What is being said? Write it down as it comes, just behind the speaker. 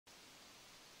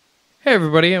Hey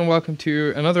everybody, and welcome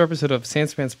to another episode of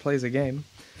Sanspants Plays a Game.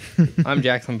 I'm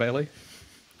Jackson Bailey.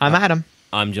 I'm Adam.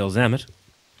 I'm Joel Zammett.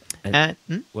 And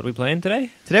what are we playing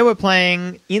today? Today we're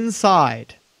playing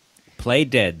Inside. Play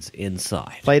Dead's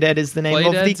Inside. Playdead is the name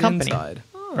of the Playdead's company, Inside.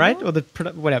 right? Or the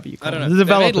whatever you call I it. don't know. The They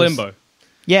developers. made Limbo,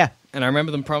 Yeah. and I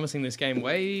remember them promising this game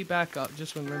way back up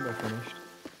just when Limbo finished.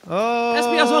 Oh,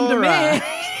 SBS on demand.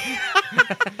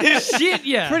 Shit,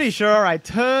 yeah. Pretty sure I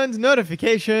turned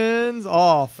notifications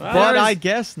off, but I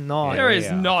guess not. There is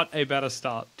Yeah. not a better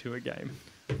start to a game.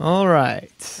 All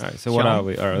right. All right, so what are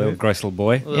we? All right, little gross little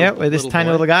boy. Yeah, we're this tiny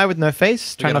boy. little guy with no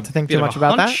face. We Try got not a to think bit too of much a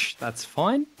about hunch. That's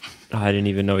fine. I didn't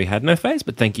even know he had no face,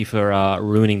 but thank you for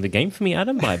ruining the game for me,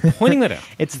 Adam, by pointing that out. that.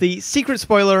 It's the secret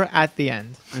spoiler at the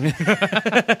end.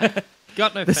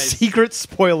 Got no The face. secret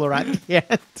spoiler at the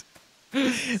end.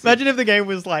 Imagine if the game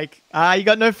was like, you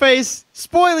got no face.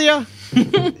 Spoil ya.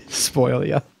 Spoil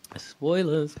ya.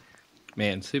 Spoilers.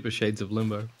 Man, super shades of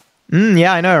Limbo.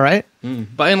 Yeah, I know, right?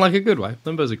 But in like a good way.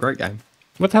 Limbo's a great game.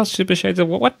 What the hell? Super Shades of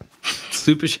what?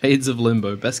 Super shades of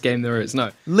Limbo. Best game there is.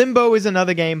 No. Limbo is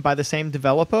another game by the same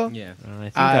developer. Yeah. I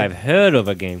think I've heard of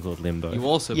a game called Limbo. You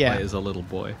also Yeah. play as a little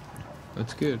boy.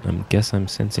 That's good. I guess I'm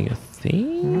sensing a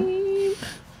theme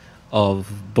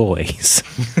of boys.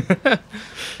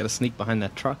 Gotta sneak behind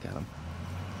that truck, Adam.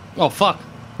 Oh, fuck.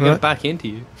 I What? gotta back into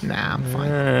you. Nah, I'm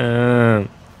fine.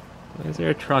 Why is there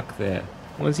a truck there?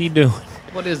 What's he doing?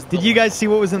 What is Did you guys see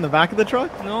what was in the back of the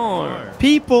truck? No.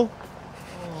 People.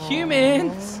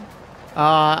 Humans?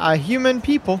 Human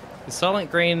people. The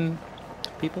Silent Green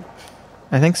people?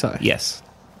 I think so. Yes.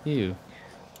 You.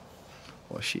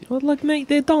 Oh, shit. Well, look, mate,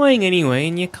 they're dying anyway,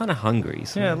 and you're kind of hungry.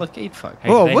 So. Yeah, look, eat fuck. Hey,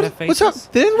 Whoa, they what, have what's up? faces?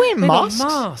 They didn't wear They masks? got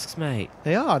masks, mate.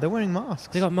 They are. They're wearing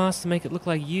masks. They got masks to make it look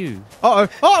like you. Uh-oh.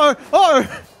 Uh-oh.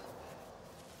 Uh-oh.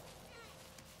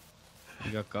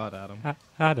 You got God, Adam.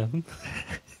 Adam,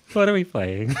 what are we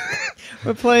playing?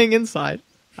 We're playing Inside.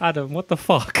 Adam, what the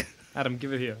fuck? Adam,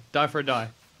 give it here. Die for a die.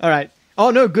 All right.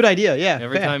 Oh, no, good idea. Yeah,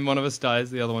 Every fair. time one of us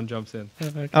dies, the other one jumps in.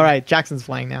 All right, Jackson's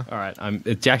playing now. All right,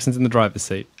 Jackson's in the driver's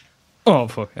seat. Oh,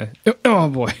 fuck. Oh,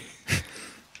 boy.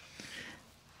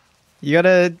 You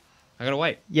gotta... I gotta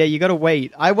wait. Yeah, you gotta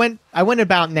wait. I went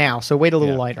about now, so wait a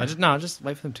little later. I'll just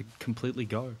wait for them to completely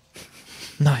go.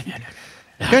 No.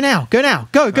 Go now. Go now.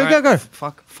 Go. All right.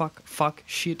 Fuck,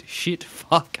 shit,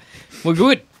 fuck. We're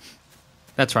good.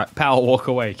 That's right. Power walk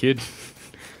away, kid.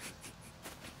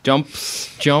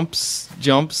 Jumps.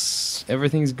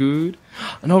 Everything's good.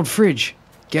 An old fridge.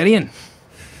 Get in.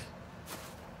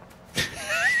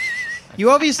 You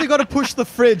obviously got to push the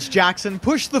fridge, Jackson.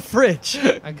 Push the fridge.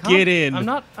 I can't, Get in. I'm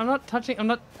not touching.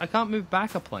 I can't move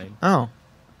back a plane. Oh.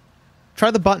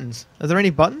 Try the buttons. Are there any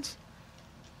buttons?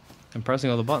 I'm pressing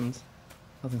all the buttons.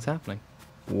 Nothing's happening.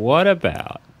 What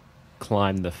about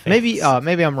climb the fence?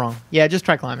 Maybe I'm wrong. Yeah, just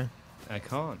try climbing. I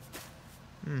can't.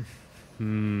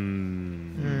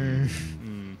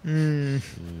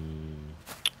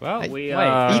 Well, Wait, we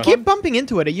you keep bumping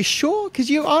into it. Are you sure? Because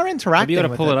you are interacting Maybe you got to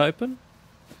with pull it open.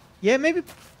 Yeah, maybe.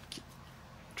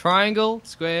 Triangle,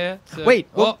 square. Wait.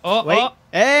 Oh. Wait.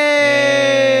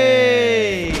 Hey!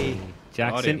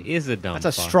 Jackson him. is a dumb. That's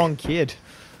a fuck. strong kid.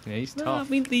 Yeah, he's No, I tough.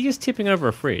 mean, you're just tipping over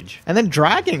a fridge. And then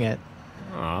dragging it.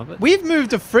 Aw, but We've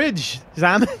moved a fridge,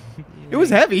 Sam. It was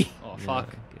heavy. Oh, yeah, fuck.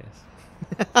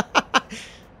 I guess.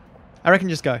 I reckon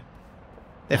just go.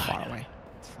 They're far away.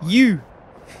 You.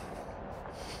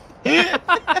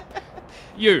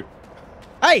 You.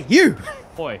 Hey, you.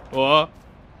 Boy. Oh.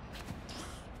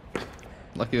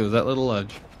 Lucky it was that little ledge.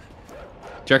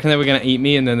 Do you reckon they were going to eat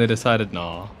me and then they decided,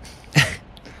 nah.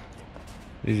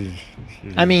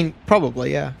 I mean,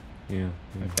 probably, yeah. Yeah.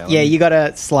 Okay, Yeah, you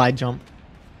gotta slide jump.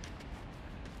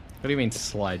 What do you mean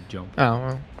slide jump? Oh,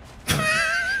 well.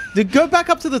 Dude, go back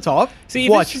up to the top. See,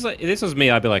 Watch. if this was me,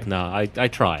 I'd be like, nah, I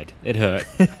tried. It hurt.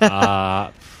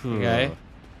 Okay.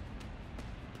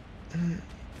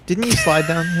 Didn't you slide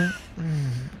down here?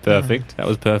 Perfect. That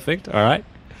was perfect. All right.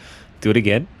 Do it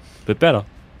again, but better.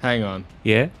 Hang on.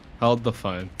 Yeah. Hold the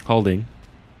phone. Holding.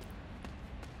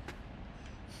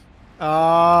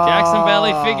 Jackson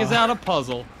Bailey figures out a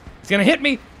puzzle. He's going to hit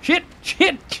me. Shit.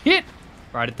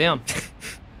 Write it down.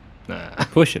 Nah.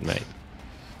 Push it, mate.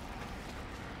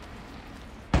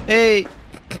 Hey,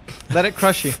 let it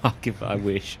crush you. Fuck if I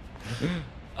wish.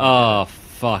 Oh,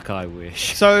 fuck, I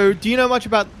wish. So, do you know much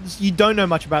about... You don't know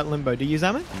much about Limbo, do you,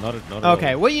 Zaman? Not at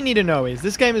Okay, what you need to know is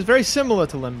this game is very similar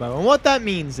to Limbo, and what that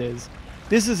means is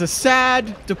this is a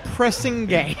sad, depressing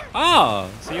game. Oh,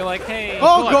 so you're like, hey.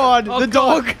 Oh God, Oh, the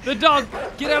God. dog! The dog.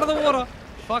 Get out of the water.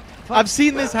 Fuck. I've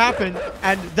seen this happen,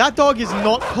 and that dog is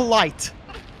not polite.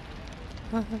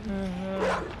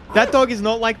 That dog is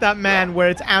not like that man where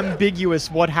it's ambiguous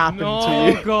what happened to Oh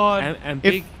you. God.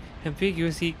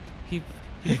 Ambiguous. He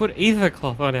put ether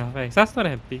cloth on our face. That's not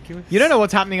ambiguous. You don't know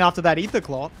what's happening after that ether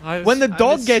cloth. I When the was-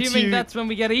 dog I'm gets assuming you, that's when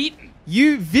we get eaten.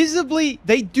 you visibly,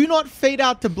 they do not fade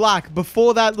out to black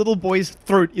before that little boy's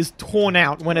throat is torn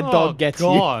out when a dog gets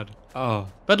God. Oh.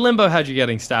 But Limbo had you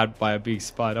getting stabbed by a big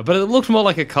spider, but it looked more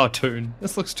like a cartoon.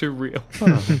 This looks too real.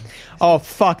 you. Oh,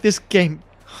 fuck. This game,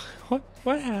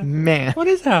 What happened? man. What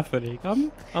is happening?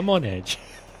 I'm on edge.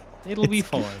 It'll be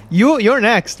fine. You're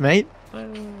next, mate.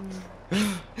 Look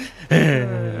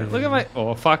at my...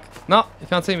 Oh, fuck. No, you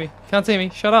can't see me. Can't see me.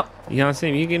 Shut up. You can't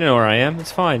see me. You know where I am.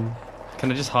 It's fine.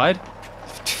 Can I just hide?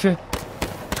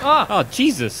 Ah! Oh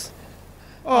Jesus.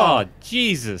 Oh. Oh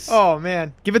Jesus. Oh,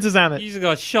 man. Give it to Zamet. You just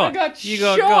got shot. I got you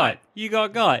got shot. got. You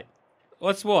got got.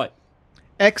 What's what?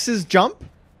 X's jump.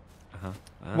 Uh-huh.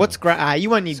 What's grab? You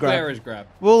won't need Square grab. is grab.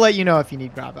 We'll let you know if you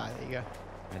need grab. There you go.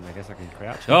 And I guess I can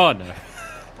crouch. Oh no.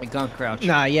 I can't crouch.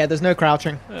 Nah, yeah, there's no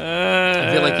crouching.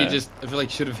 I feel like you just... I feel like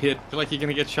you should have hit. I feel like you're going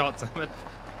to get shot, Simon.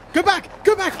 Go back!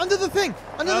 Go back! Under the thing!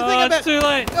 Under the thing, I Oh, bet! it's too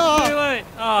late. Oh. Too late.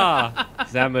 Ah.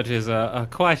 Zamet is a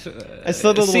quite I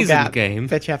still the little seasoned gap. game.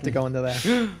 Bet you have to go under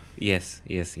there. Yes.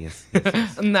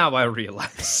 Now I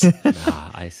realize.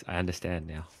 Nah, I understand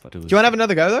now. But it was... Do you want to have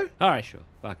another go, though? All right, sure.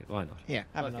 Fuck it. Why not? Yeah,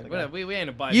 have Okay, another whatever, go. we ain't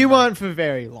abiding You by- weren't for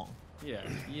very long. Yeah.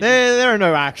 There are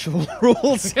no actual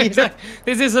rules here. Exactly.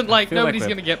 This isn't like feel like nobody's we're-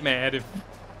 going to get mad if...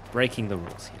 Breaking the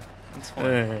rules here. It's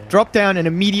fine. Drop down and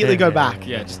immediately go back.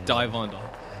 Yeah, just dive under.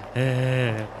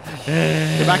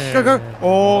 Go back. Go, go.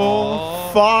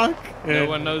 Oh, fuck. No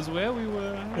one knows where we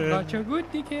were. Not your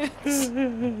good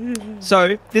dickheads.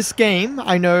 So, this game,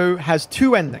 I know, has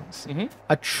two endings. Mhm.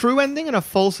 A true ending and a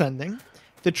false ending.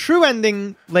 The true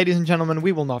ending, ladies and gentlemen,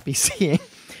 we will not be seeing.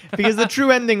 Because the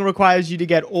true ending requires you to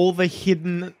get all the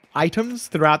hidden items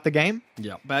throughout the game.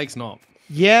 Yeah, bag's not.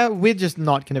 Yeah, we're just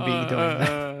not going to be doing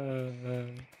that.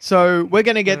 So, we're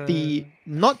going to get the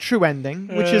not true ending,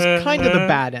 which is kind of the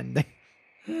bad ending.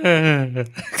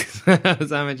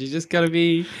 Zamet, you just gotta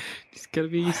be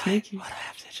sneaky.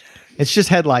 It's just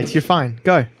headlights. You're fine.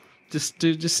 Go. Just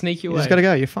sneak your You way. just got to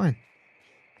go. You're fine.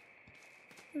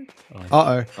 Uh-oh.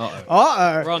 Uh-oh.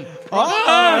 Uh-oh. Run.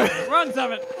 Uh-oh. Run,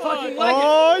 Zamet. Fucking leg it.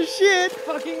 Oh, shit.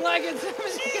 Fucking leg it,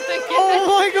 Zamet. Oh,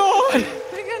 my God.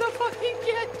 They're gonna fucking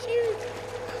get you.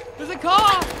 There's a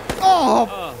car.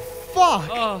 Oh, fuck.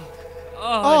 Oh.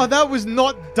 Oh, that was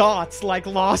not darts like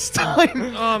last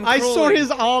time. I'm I saw crawling. his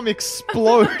arm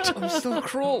explode. I'm still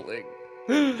crawling.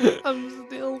 I'm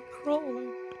still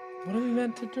crawling. What are we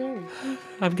meant to do?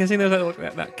 I'm guessing there's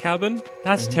that cabin.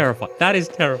 That's terrifying. That is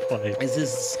terrifying. This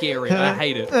is scary. I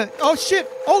hate it. Oh, shit.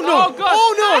 Oh, no. Oh, God.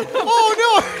 Oh, no. Oh,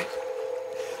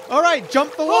 no. All right,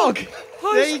 jump the log.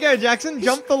 There you go, Jackson.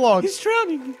 Jump the log. He's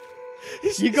drowning.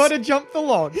 You got to jump the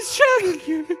log. He's drowning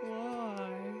you.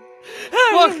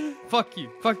 Fuck you.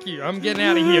 Fuck you. I'm getting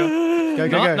out of here. Go,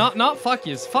 go, go. Not fuck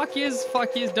yous. Fuck yous.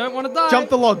 Fuck yous. Don't want to die. Jump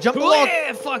the log. Jump the log.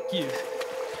 Yeah, fuck you.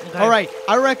 Okay. All right,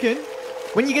 I reckon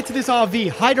when you get to this RV,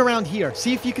 hide around here.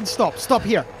 See if you can stop. Stop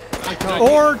here. I can't.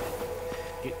 Or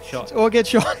Get shot. get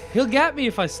shot. He'll get me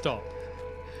if I stop.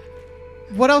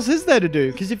 What else is there to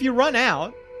do? Because if you run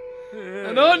out,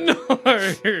 I don't know.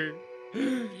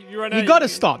 You run you gotta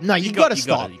stop. No, you gotta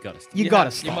stop. You gotta stop. You gotta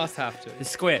You stop. must have to. The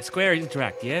square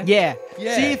interact, yeah? Yeah.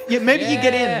 Yeah. See if maybe you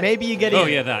get Yeah. in. Maybe you get Oh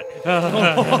in. yeah, that.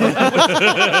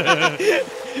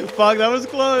 Fuck, that was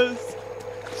close.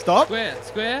 Stop.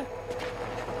 Square.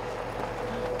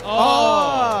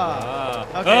 Oh.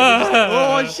 Oh. Okay.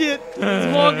 Oh shit.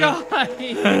 There's more guys.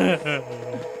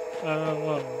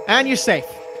 And you're safe.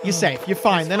 You're safe. You're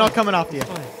fine. They're not coming after you.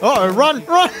 Oh, run.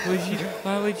 Why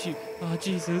would you? Oh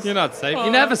Jesus. You're not safe. You're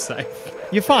never safe.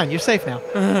 You're fine. You're safe now.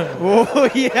 Oh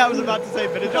yeah, I was about to say,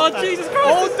 but it Oh don't Jesus matter.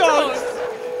 Christ.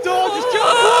 Oh dogs.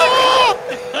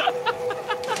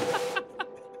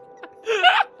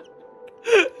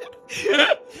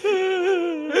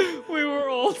 We were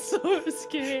all so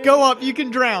scared. Go up. You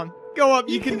can drown. Go up.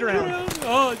 You can drown.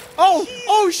 Oh.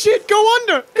 Oh shit. Go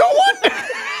under. Go under.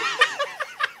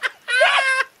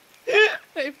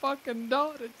 They fucking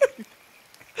darted.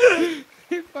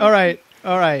 All right.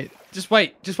 Just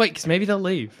wait, because maybe they'll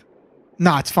leave.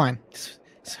 No, it's fine.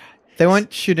 They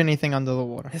won't shoot anything under the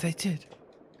water. Yes, I did.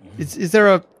 Is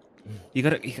there a... You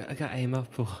gotta aim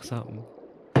up or something.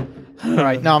 All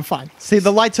right, no, I'm fine. See,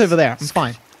 the light's over there. I'm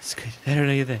fine. Squid. They don't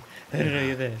know you're there. They don't know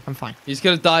you're there. I'm fine. You just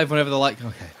gotta dive whenever they're like,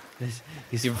 okay.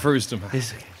 He's You've bruised them.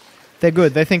 This okay. They're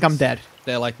good. They think I'm dead.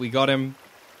 They're like, we got him.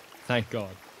 Thank God.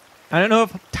 I don't know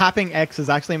if tapping X is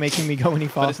actually making me go any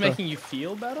But it's faster. making you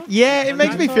feel better? Yeah, it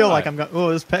makes me That's feel alright. like I'm going... Oh,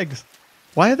 there's pegs.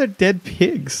 Why are there dead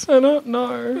pigs? I don't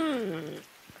know.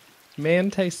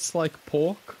 Man tastes like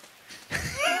pork.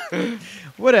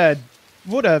 What a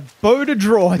bow to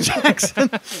draw, Jackson.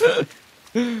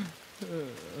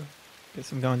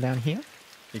 Guess I'm going down here.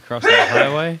 You cross the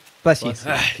highway Bless you.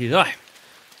 You die.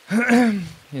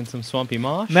 in some swampy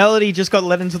marsh. Melody just got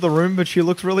let into the room, but she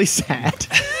looks really sad.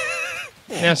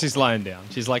 Now she's lying down.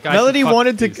 She's like, Melody fuck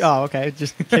wanted this. to. Oh, okay.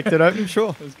 Just kicked it open.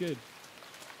 Sure. That was good.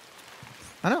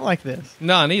 I don't like this.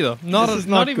 No, neither. Not This is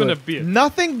not even good. a bit.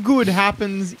 Nothing good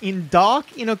happens in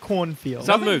dark in a cornfield.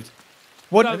 Some moved.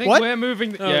 What? I think What? we're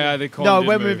moving. Oh. Yeah, the corn. No, did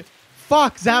we're move. moving.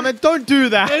 Fuck, Zamet, don't do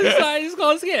that. I just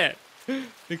got scared.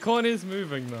 The corn is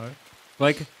moving though.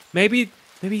 Like maybe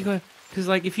you go because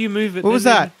like if you move it. What was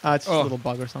then that? It's just Oh. a little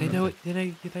bug or They something. know it. They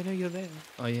know you're there.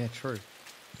 Oh yeah, true.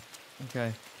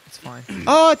 Okay. It's fine.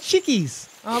 Oh, chickies.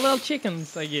 Oh, little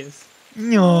chickens, I guess.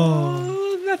 No.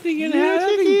 Oh, nothing can Yeah, happen.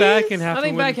 Nothing chickies. bad can happen.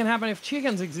 Nothing when- bad can happen if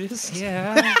chickens exist.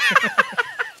 Yeah.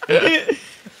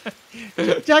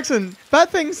 Jackson, bad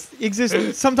things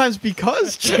exist sometimes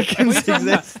because chickens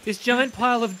exist. This giant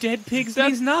pile of dead pigs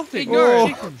That's- means nothing. Ignore Oh. it.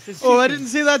 Chickens. It's Oh, I chickens. didn't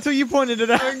see that till you pointed it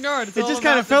out. Ignore it. It's It all just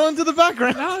kind of about fell into the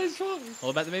background. No, it's fine. All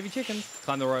about the baby chickens.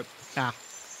 Climb the rope. Ah.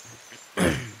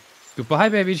 Goodbye,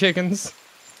 baby chickens.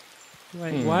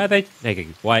 Wait, why are they?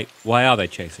 Why are they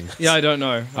chasing us? Yeah, I don't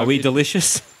know. Are we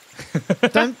delicious?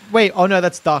 Don't wait. Oh no,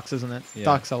 that's ducks, isn't it? Yeah.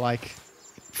 Ducks are like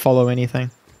follow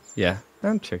anything. Yeah,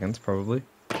 and chickens probably.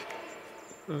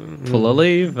 Pull a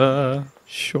lever.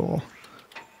 Sure.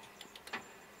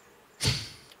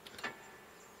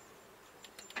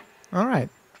 All right.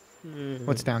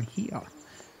 What's down here?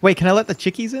 Wait, can I let the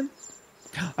chickies in?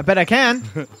 I bet I can.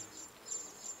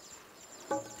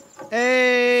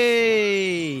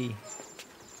 Hey!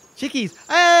 Chickies!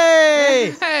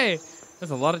 Hey! Hey,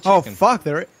 there's a lot of Oh chicken. fuck!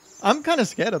 I'm kind of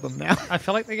scared of them now. I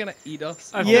feel like they're gonna eat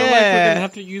us. I feel like we're Yeah. gonna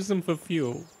have to use them for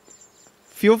fuel.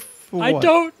 Feel for I what?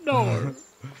 don't know,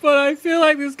 but I feel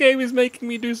like this game is making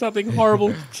me do something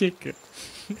horrible to chicken.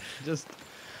 Just.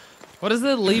 What does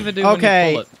the lever do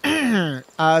Okay. when you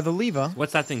pull it? The lever.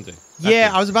 What's that thing do?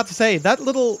 Yeah, I was about to say that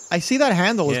little. I see that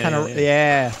handle is Yeah, kind of. yeah,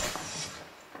 Yeah.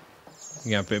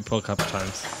 Yeah, but pull a couple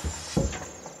times.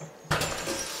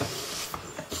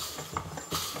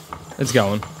 It's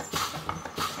going.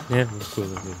 Yeah, cool.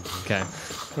 Okay.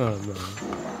 Oh no.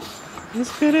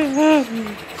 What's gonna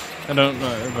happen? I don't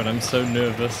know, but I'm so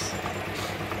nervous.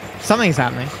 Something's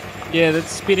happening. Yeah,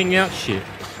 that's spitting out shit.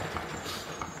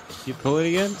 You pull it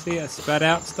again? See that spat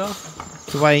out stuff?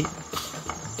 Do I? Yeah,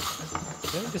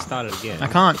 just start it again. I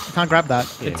can't. I can't grab that.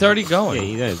 Yeah. It's already going. Yeah,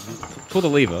 you know. Pull the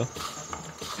lever.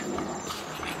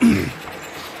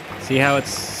 See how it's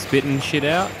spitting shit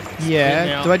out?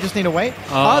 Yeah. out. Do I just need to wait?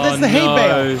 Oh, that's the hay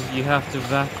bale. You have to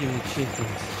vacuum the chickens.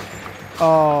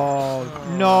 Oh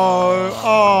no!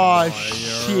 Oh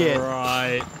shit!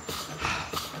 Right.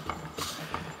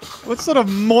 What sort of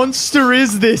monster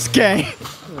is this game?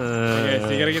 Okay, so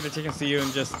you gotta get the chickens to you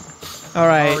and just All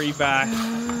right, hurry back.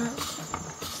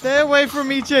 stay away from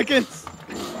me, chickens.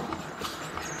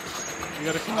 You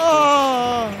gotta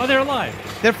Oh, they're alive.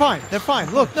 they're fine. They're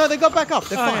fine. Look, no, they got back up.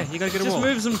 They're Oh, fine. yeah, you gotta get them Just all.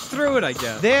 moves them through it, I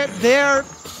guess. They're.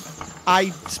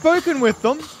 I've spoken with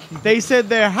them. They said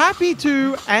they're happy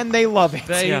to and they love it.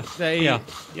 They, Yeah.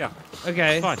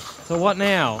 Okay. Fine. So what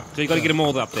now? So you gotta get them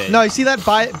all up there. No, you see that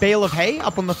bale of hay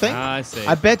up on the thing? I see.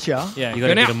 I betcha. Yeah, You go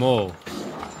gotta now. get them all.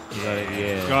 You gotta,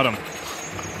 yeah. Got him.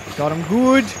 Got them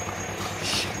good.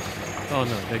 Oh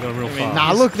no, they're going real I mean, fast.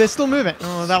 Nah, look, they're still moving.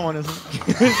 Oh, that one isn't.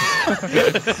 Scratch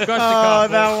the Oh, couple.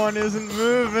 that one isn't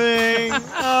moving.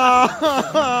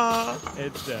 Oh.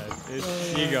 It's dead.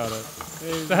 You got it.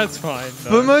 That's fine.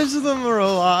 But most of them are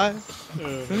alive.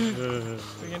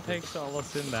 We can take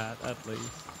solace in that, at least.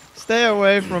 Stay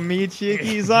away from me,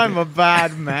 chickies. I'm a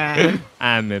bad man.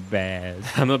 I'm a bad.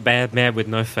 I'm a bad man with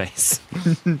no face.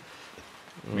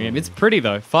 Man, it's pretty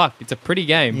though. Fuck, it's a pretty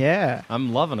game. Yeah.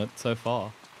 I'm loving it so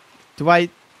far. Do I...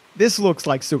 This looks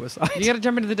like suicide. You gotta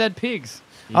jump into the dead pigs.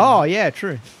 Oh, yeah,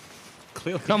 true.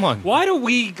 Clearly. Come on. Why do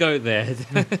we go there?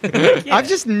 I've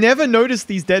just never noticed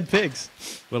these dead pigs.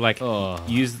 We're like, Oh.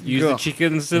 use the Ugh.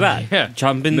 chickens to that. Yeah.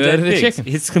 Jump in Murder dead the pigs.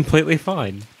 chicken. It's completely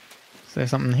fine. Is there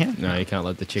something here? No, you can't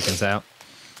let the chickens out.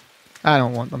 I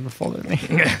don't want them to follow me.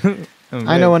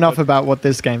 I know enough about what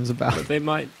this game's about. But they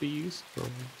might be useful.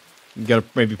 You gotta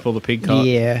maybe pull the pig cart.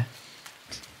 Yeah.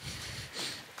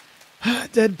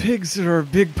 Dead pigs are a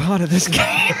big part of this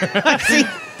game.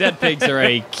 Dead pigs are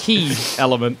a key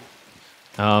element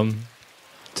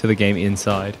to the game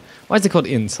Inside. Why is it called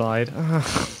Inside?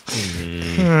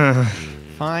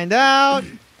 Find out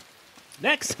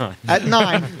Next time. at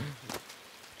 9.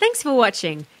 Thanks for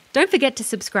watching. Don't forget to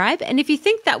subscribe, and if you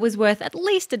think that was worth at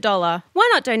least $1, why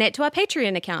not donate to our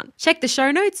Patreon account? Check the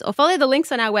show notes or follow the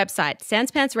links on our website,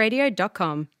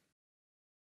 sanspantsradio.com.